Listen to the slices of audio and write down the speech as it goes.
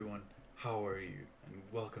How are you? And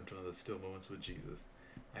welcome to another Still Moments with Jesus.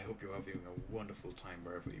 I hope you're having a wonderful time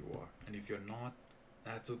wherever you are. And if you're not,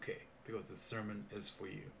 that's okay, because this sermon is for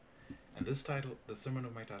you. And the sermon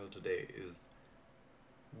of my title today is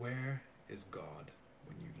Where is God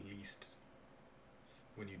when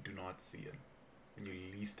when you do not see Him, when you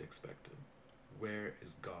least expect Him? Where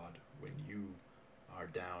is God when you are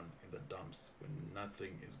down in the dumps, when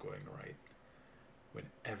nothing is going right, when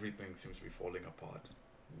everything seems to be falling apart?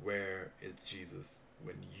 Where is Jesus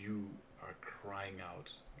when you are crying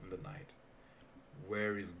out in the night?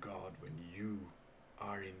 Where is God when you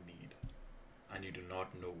are in need and you do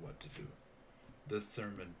not know what to do? This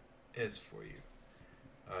sermon is for you.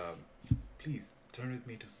 Please turn with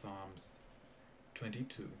me to Psalms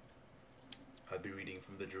 22. I'll be reading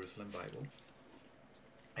from the Jerusalem Bible.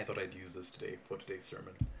 I thought I'd use this today for today's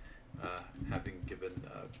sermon, having given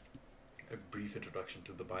a brief introduction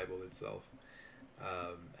to the Bible itself.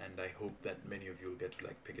 And I hope that many of you will get to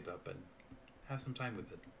pick it up and have some time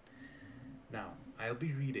with it. Now, I'll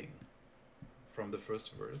be reading from the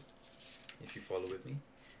first verse, if you follow with me.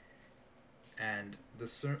 And the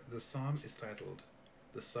psalm is titled,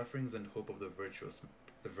 "The Sufferings and Hope of the Virtuous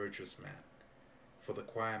Man, for the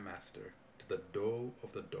choir master, to the doe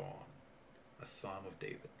of the dawn, a psalm of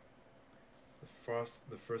David." The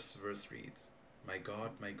first verse reads, my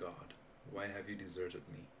God, why have you deserted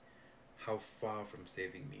me? How far from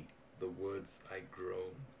saving me, the words I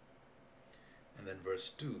groan." And then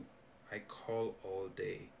verse 2, "I call all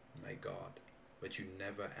day, my God, but you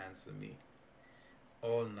never answer me.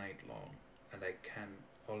 All night long,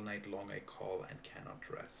 all night long I call and cannot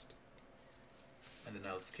rest." And then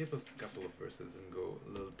I'll skip a couple of verses and go a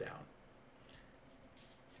little down.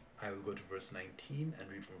 I will go to verse 19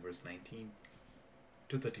 and read from verse 19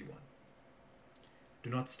 to 31.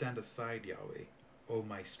 "Do not stand aside, Yahweh, O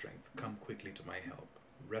my strength, come quickly to my help.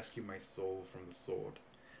 Rescue my soul from the sword,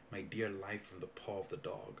 my dear life from the paw of the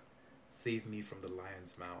dog. Save me from the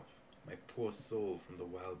lion's mouth, my poor soul from the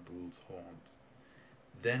wild bull's horns.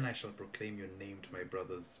 Then I shall proclaim your name to my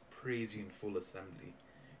brothers, praise you in full assembly.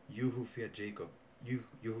 You who fear Jacob, you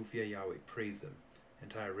who fear Yahweh, praise him.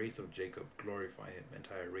 Entire race of Jacob, glorify him.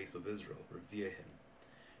 Entire race of Israel, revere him.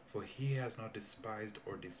 For he has not despised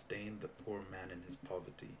or disdained the poor man in his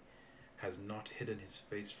poverty, has not hidden his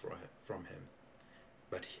face from him,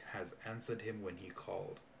 but has answered him when he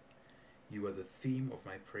called. You are the theme of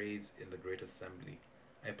my praise in the great assembly.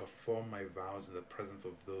 I perform my vows in the presence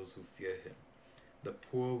of those who fear him. The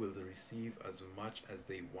poor will receive as much as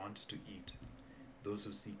they want to eat. Those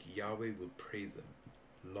who seek Yahweh will praise him.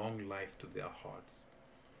 Long life to their hearts.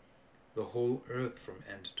 The whole earth from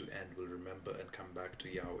end to end will remember and come back to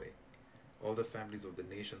Yahweh. All the families of the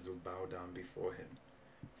nations will bow down before him.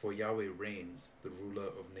 For Yahweh reigns, the ruler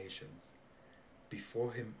of nations.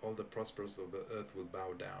 Before him all the prosperous of the earth will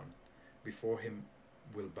bow down. Before him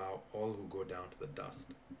will bow all who go down to the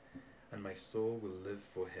dust. And my soul will live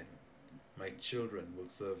for him. My children will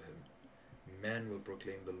serve him. Men will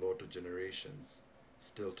proclaim the Lord to generations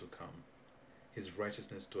still to come. His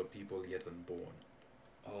righteousness to a people yet unborn.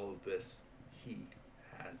 All this he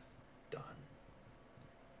has done."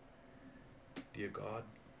 Dear God,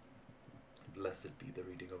 blessed be the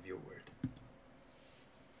reading of your word.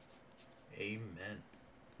 Amen.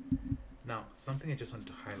 Now, something I just want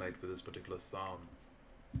to highlight with this particular psalm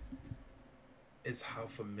is how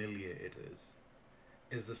familiar it is.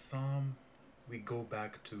 It's a psalm we go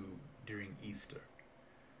back to during Easter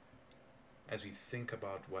as we think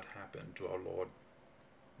about what happened to our Lord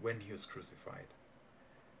when he was crucified.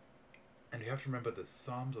 And you have to remember that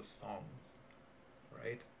psalms are songs,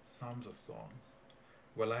 right? Psalms are songs.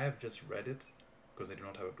 Well, I have just read it because I do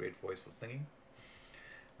not have a great voice for singing.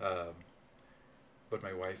 But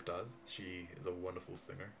my wife does. She is a wonderful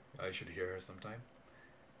singer. I should hear her sometime.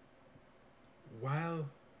 While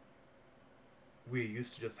we're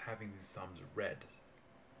used to just having these psalms read,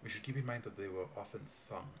 we should keep in mind that they were often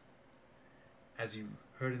sung. As you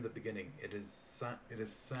heard in the beginning, it is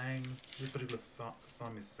sang. This particular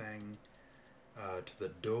psalm is sang to the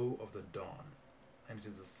doe of the dawn, and it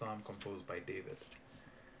is a psalm composed by David.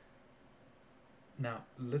 Now,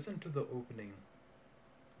 listen to the opening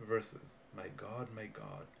verses. My God,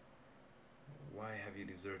 why have you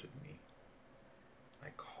deserted me?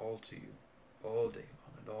 I call to you all day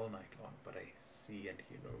long and all night long, but I see and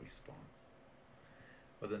hear no response.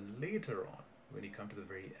 But then later on, when you come to the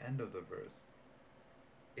very end of the verse,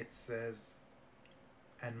 it says,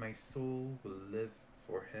 "And my soul will live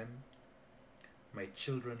for him. My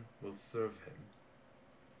children will serve him.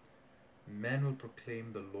 Men will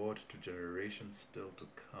proclaim the Lord to generations still to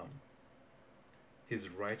come. His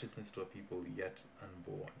righteousness to a people yet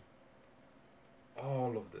unborn."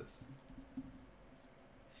 all of this,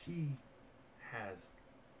 He has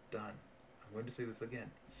done. I'm going to say this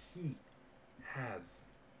again. He has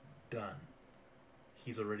done.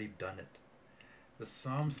 He's already done it. The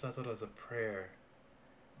psalm starts out as a prayer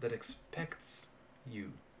that expects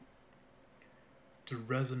you to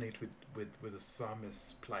resonate with the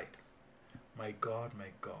psalmist's plight. My God,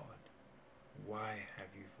 why have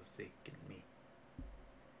you forsaken me?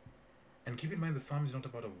 And keep in mind, the psalm is not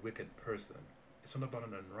about a wicked person. It's not about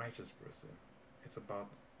an unrighteous person. It's about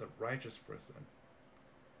the righteous person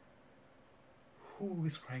who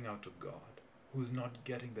is crying out to God, who's not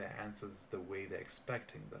getting their answers the way they're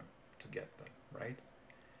expecting them to get them, right?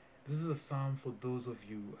 This is a psalm for those of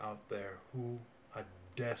you out there who are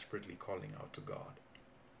desperately calling out to God,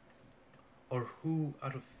 or who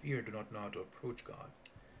out of fear do not know how to approach God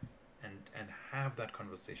and have that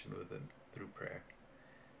conversation with Him through prayer.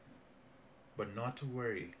 But not to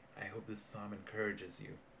worry, I hope this psalm encourages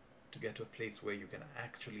you to get to a place where you can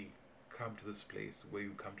actually come to this place where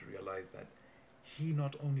you come to realize that He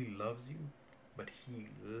not only loves you, but He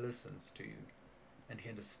listens to you and He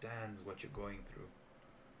understands what you're going through.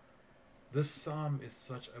 This psalm is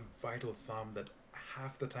such a vital psalm that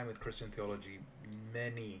half the time with Christian theology,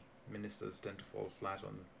 many ministers tend to fall flat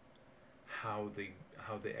on how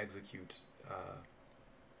they execute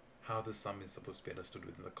how this psalm is supposed to be understood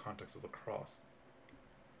within the context of the cross.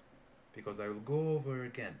 Because I will go over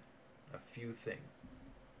again a few things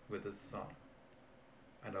with this psalm,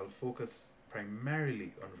 and I'll focus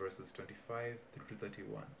primarily on verses 25 through to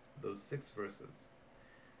 31, those 6 verses.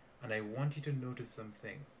 And I want you to notice some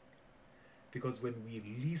things, because when we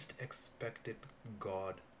least expect it,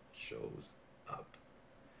 God shows up.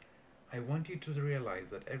 I want you to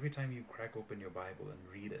realize that every time you crack open your Bible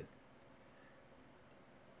and read it,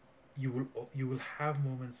 you will have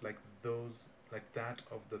moments like that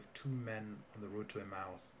of the 2 men on the road to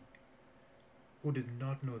Emmaus who did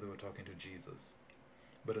not know they were talking to Jesus.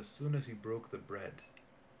 But as soon as He broke the bread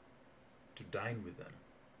to dine with them,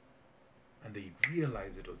 and they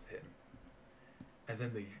realized it was Him, and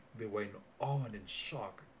then they were in awe and in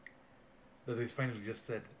shock that they finally just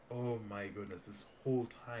said, oh my goodness, this whole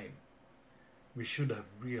time we should have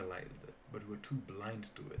realized it, but we were too blind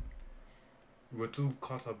to it. We were too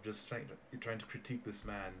caught up just trying to critique this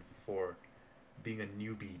man for being a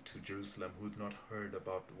newbie to Jerusalem who'd not heard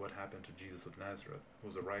about what happened to Jesus of Nazareth, who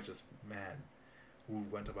was a righteous man who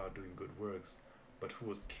went about doing good works, but who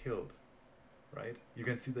was killed. Right? You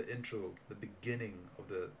can see the intro, the beginning of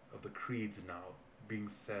the creeds now being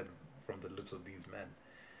said from the lips of these men,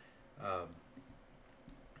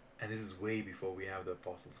 and this is way before we have the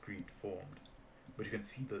Apostles' Creed formed. But you can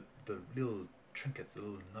see the little trinkets, the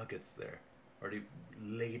little nuggets there, already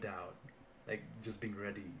laid out, like just being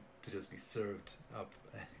ready to just be served up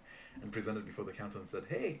and presented before the council and said,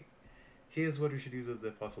 hey, here's what we should use as the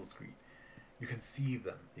Apostles' Creed. You can see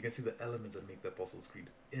them. You can see the elements that make the Apostles' Creed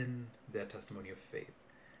in their testimony of faith.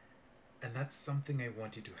 And that's something I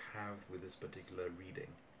want you to have with this particular reading.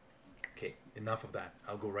 Okay, enough of that.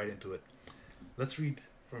 I'll go right into it. Let's read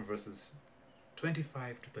from verses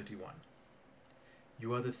 25 to 31.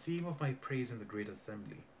 You are the theme of my praise in the great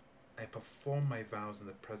assembly. I perform my vows in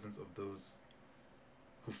the presence of those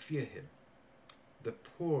who fear Him. The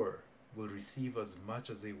poor will receive as much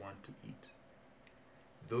as they want to eat.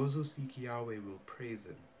 Those who seek Yahweh will praise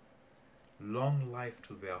Him. Long life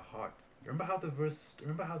to their hearts. Remember how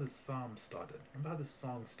the psalm started? Remember how the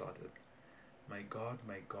song started? My God,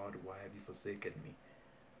 why have you forsaken me?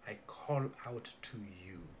 I call out to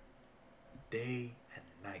you day and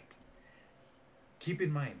night. Keep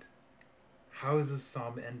in mind, how is this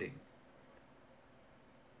psalm ending?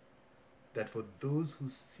 That for those who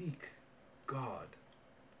seek God,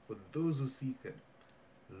 for those who seek Him,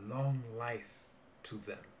 long life to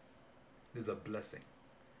them. This is a blessing.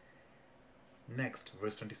 Next,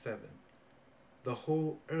 verse 27. The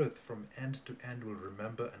whole earth from end to end will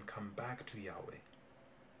remember and come back to Yahweh.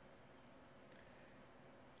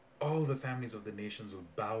 All the families of the nations will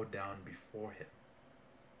bow down before Him.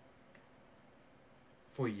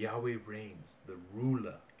 For Yahweh reigns, the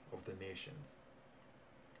ruler of the nations.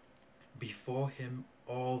 Before Him,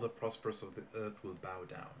 all the prosperous of the earth will bow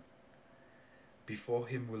down. Before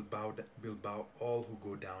Him will bow all who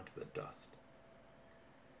go down to the dust.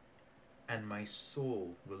 And my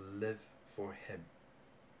soul will live for Him.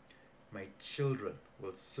 My children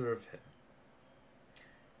will serve Him.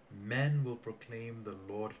 Men will proclaim the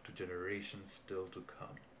Lord to generations still to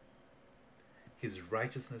come. His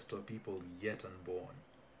righteousness to a people yet unborn.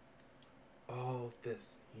 All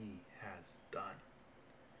this He has done.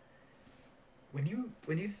 When you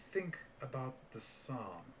think about the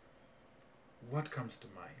psalm, what comes to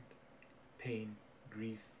mind? Pain,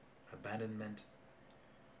 grief, abandonment.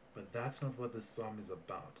 But that's not what this psalm is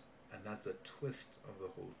about, and that's the twist of the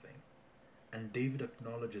whole thing. And David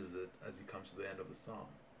acknowledges it as he comes to the end of the psalm,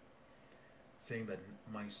 saying that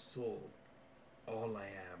my soul, all I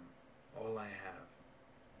am, all I have,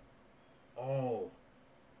 all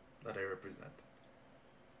that I represent,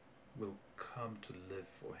 will come to live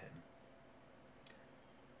for him.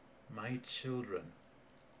 My children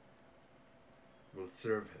will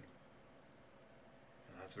serve him.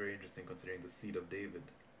 And that's very interesting considering the seed of David,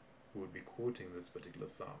 who would be quoting this particular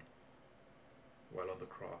psalm while on the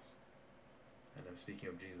cross. And I'm speaking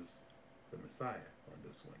of Jesus, the Messiah, on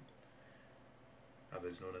this one,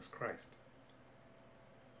 others known as Christ.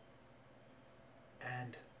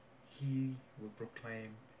 And he will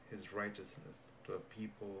proclaim his righteousness to a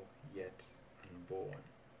people yet unborn.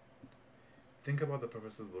 Think about the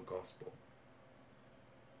purposes of the gospel.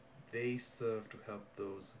 They serve to help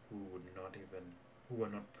those who were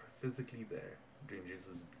not physically there during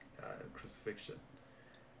Jesus' crucifixion,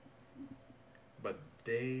 but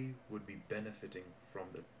they would be benefiting from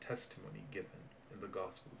the testimony given in the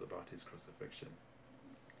Gospels about his crucifixion.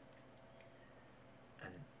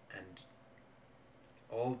 And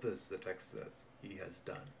all this, the text says, he has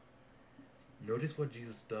done. Notice what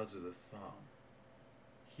Jesus does with the psalm.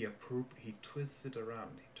 He twists it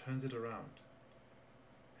around, he turns it around,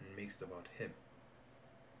 and makes it about him.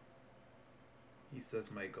 He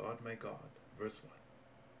says, my God, verse 1,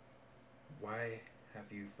 why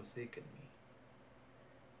have you forsaken me?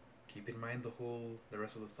 Keep in mind the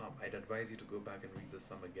rest of the psalm. I'd advise you to go back and read the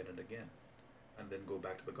psalm again and again, and then go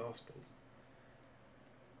back to the Gospels.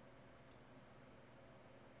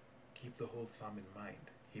 Keep the whole psalm in mind.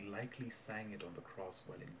 He likely sang it on the cross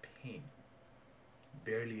while in pain,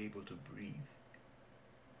 barely able to breathe,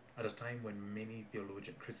 at a time when many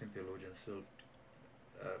Christian theologians still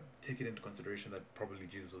take it into consideration that probably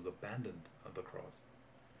Jesus was abandoned on the cross.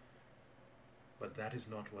 But that is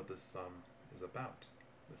not what this psalm is about.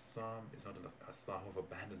 The psalm is not a psalm of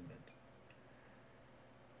abandonment.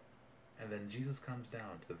 And then Jesus comes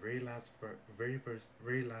down to the very last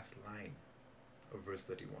line of verse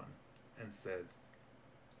 31 and says,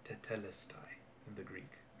 tetelestai in the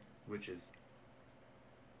Greek, which is,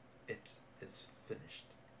 it is finished.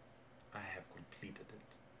 I have completed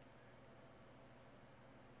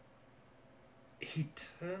it. He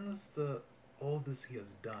turns all this he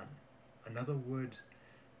has done. Another word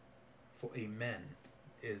for amen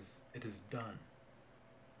is it is done,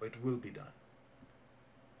 or it will be done.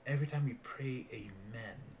 Every time we pray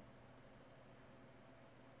amen,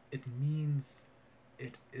 it means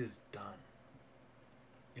it is done.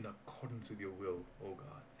 In accordance with your will, O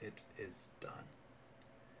God, it is done.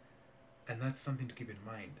 And that's something to keep in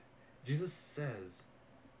mind. Jesus says,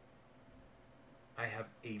 I have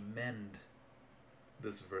amend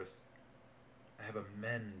this verse. I have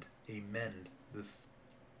amend this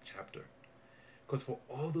chapter. Because for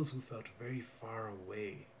all those who felt very far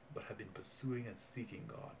away but have been pursuing and seeking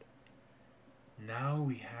God, now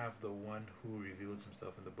we have the one who reveals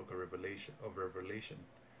himself in the book of Revelation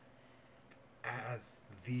as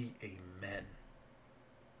the Amen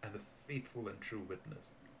and the faithful and true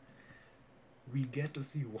witness. We get to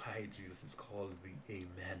see why Jesus is called the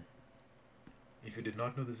Amen. If you did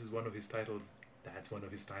not know this is one of his titles, that's one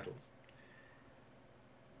of his titles.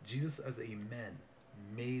 Jesus as Amen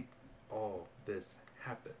made all this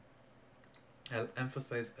happen. I'll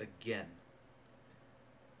emphasize again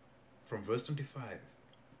from verse 25.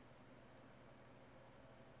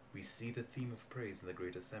 We see the theme of praise in the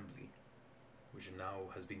Great Assembly, which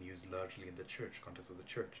now has been used largely in the church, context of the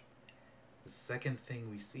church. The second thing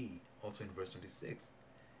we see, also in verse 26,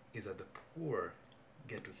 is that the poor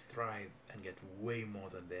get to thrive and get way more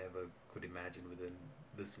than they ever could imagine within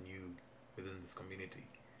this community.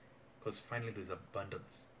 Because finally there's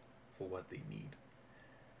abundance for what they need.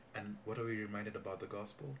 And what are we reminded about the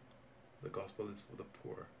gospel? The gospel is for the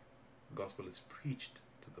poor. The gospel is preached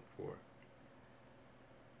to the poor.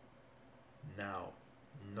 Now,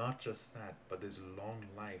 not just that, but there's long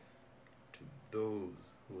life to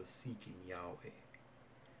those who are seeking Yahweh.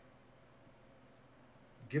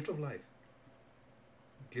 Gift of life.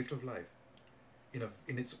 Gift of life.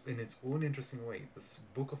 In its own interesting way, this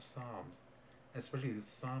book of Psalms, especially the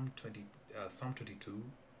Psalm 22,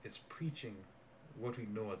 is preaching what we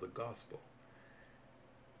know as a gospel.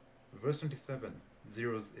 Verse 27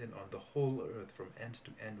 zeroes in on the whole earth from end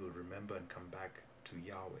to end will remember and come back to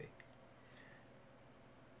Yahweh.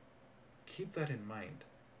 Keep that in mind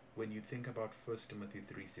when you think about 1 Timothy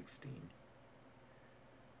 3:16.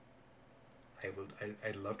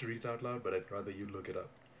 I'd love to read it out loud, but I'd rather you look it up.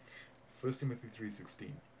 1 Timothy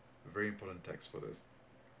 3:16, a very important text for this.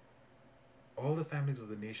 All the families of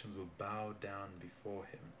the nations will bow down before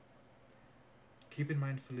him. Keep in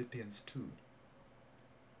mind Philippians 2,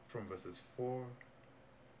 from verses 4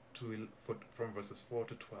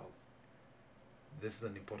 to 12. This is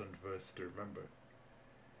an important verse to remember.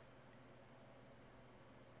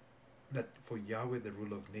 That for Yahweh, the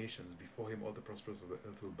ruler of nations, before him all the prosperous of the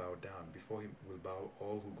earth will bow down. Before him will bow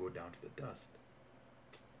all who go down to the dust.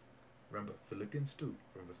 Remember, Philippians 2,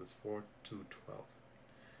 from verses 4 to 12.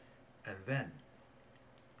 And then,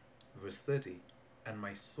 verse 30, and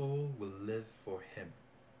my soul will live for him.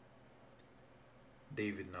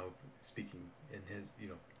 David now speaking in his,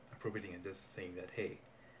 appropriating and just saying that, hey,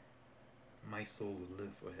 my soul will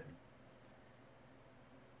live for him.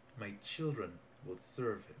 My children will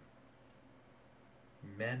serve him.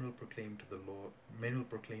 Men will proclaim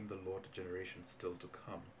the Lord to generations still to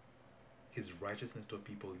come, his righteousness to a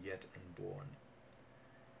people yet unborn.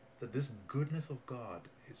 That this goodness of God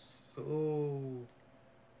is so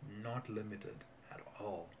not limited at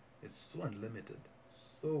all. It's so unlimited,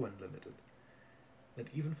 that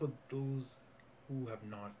even for those who have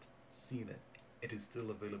not seen it, it is still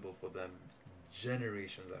available for them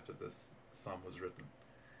generations after this psalm was written.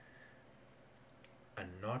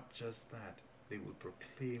 And not just that, they will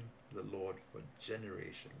proclaim the Lord for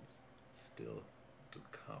generations still to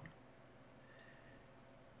come.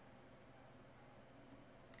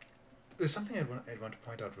 There's something I'd want to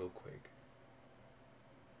point out real quick.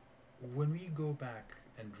 When we go back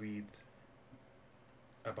and read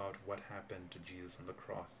about what happened to Jesus on the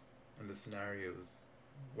cross and the scenarios,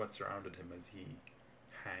 what surrounded him as he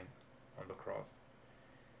hung on the cross,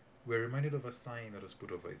 we're reminded of a sign that was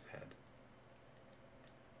put over his head.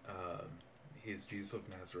 He's Jesus of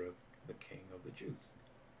Nazareth, the King of the Jews.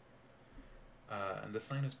 And the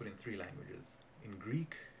sign was put in 3 languages: in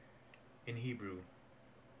Greek, in Hebrew,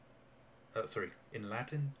 in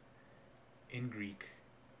Latin, in Greek,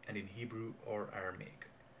 and in Hebrew or Aramaic.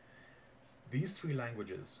 These 3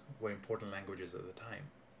 languages were important languages at the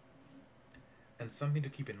time. And something to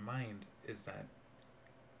keep in mind is that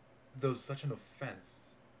there was such an offense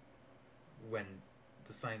when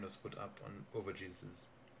the sign was put up over Jesus'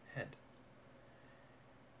 head.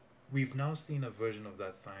 We've now seen a version of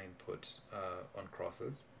that sign put on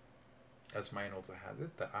crosses, as mine also has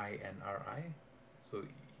it, the INRI. So,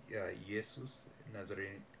 Jesus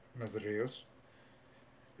Nazareus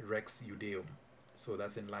Rex Judeum. So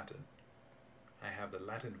that's in Latin. I have the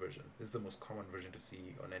Latin version. This is the most common version to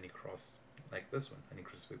see on any cross like this one, any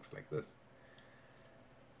crucifix like this.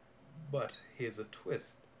 But here's a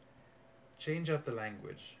twist. Change up the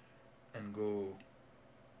language and go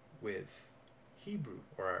with Hebrew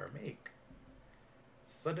or Aramaic.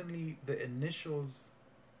 Suddenly the initials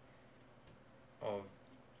of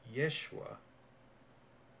Yeshua,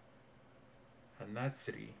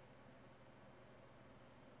 Hanatsri,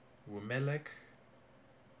 Wumelek,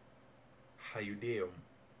 Hayudeum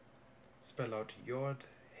spell out Yod,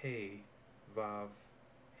 He, Vav,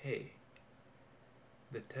 He.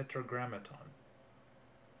 The Tetragrammaton.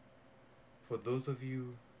 For those of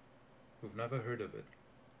you who've never heard of it,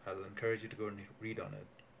 I'll encourage you to go and read on it.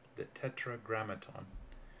 The Tetragrammaton.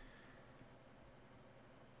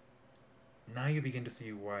 Now you begin to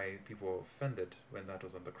see why people were offended when that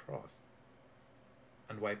was on the cross,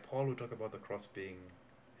 and why Paul would talk about the cross being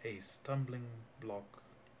a stumbling block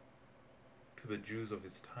to the Jews of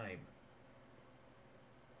his time,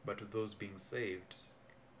 but to those being saved,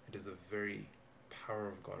 it is the very power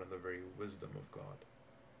of God and the very wisdom of God.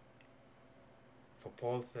 For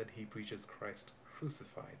Paul said he preaches Christ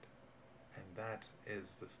crucified, and that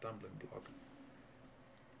is the stumbling block.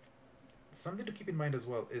 Something to keep in mind as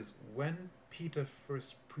well is when Peter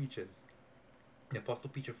first preaches, the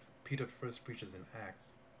Apostle Peter first preaches in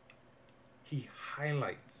Acts, he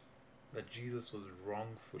highlights that Jesus was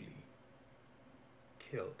wrongfully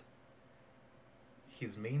killed.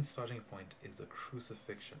 His main starting point is the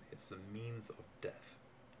crucifixion. It's the means of death.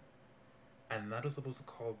 And that was supposed to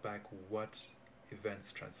call back what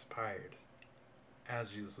events transpired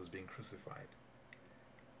as Jesus was being crucified.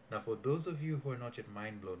 Now, for those of you who are not yet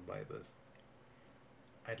mind blown by this,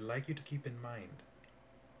 I'd like you to keep in mind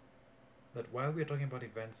that while we are talking about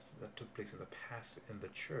events that took place in the past in the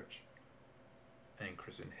church and in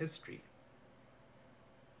Christian history,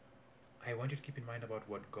 I want you to keep in mind about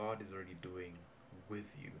what God is already doing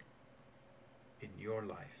with you in your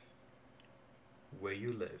life, where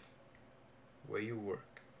you live, where you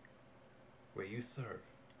work, where you serve,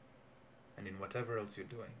 and in whatever else you're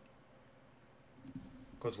doing.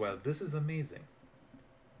 Because while this is amazing,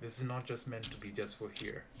 this is not just meant to be just for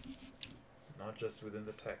here, not just within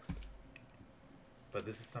the text. But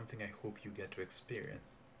this is something I hope you get to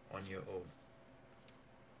experience on your own.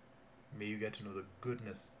 May you get to know the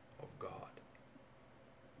goodness of God,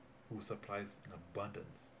 who supplies an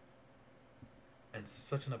abundance, and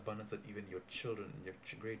such an abundance that even your children, your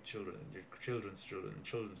great children, and your children's children, and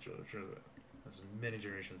children's children, as many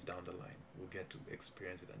generations down the line, will get to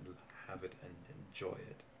experience it and have it and enjoy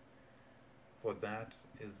it. For that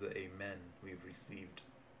is the amen we've received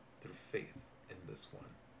through faith in this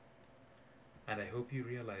one. And I hope you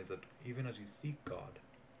realize that even as we seek God,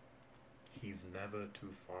 He's never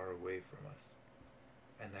too far away from us.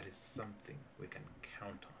 And that is something we can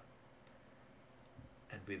count on.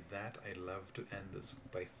 And with that, I love to end this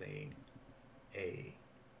by saying, Amen.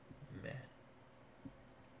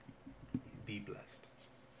 Be blessed.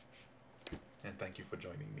 And thank you for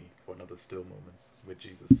joining me for another Still Moments with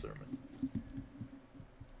Jesus sermon.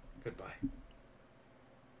 Goodbye.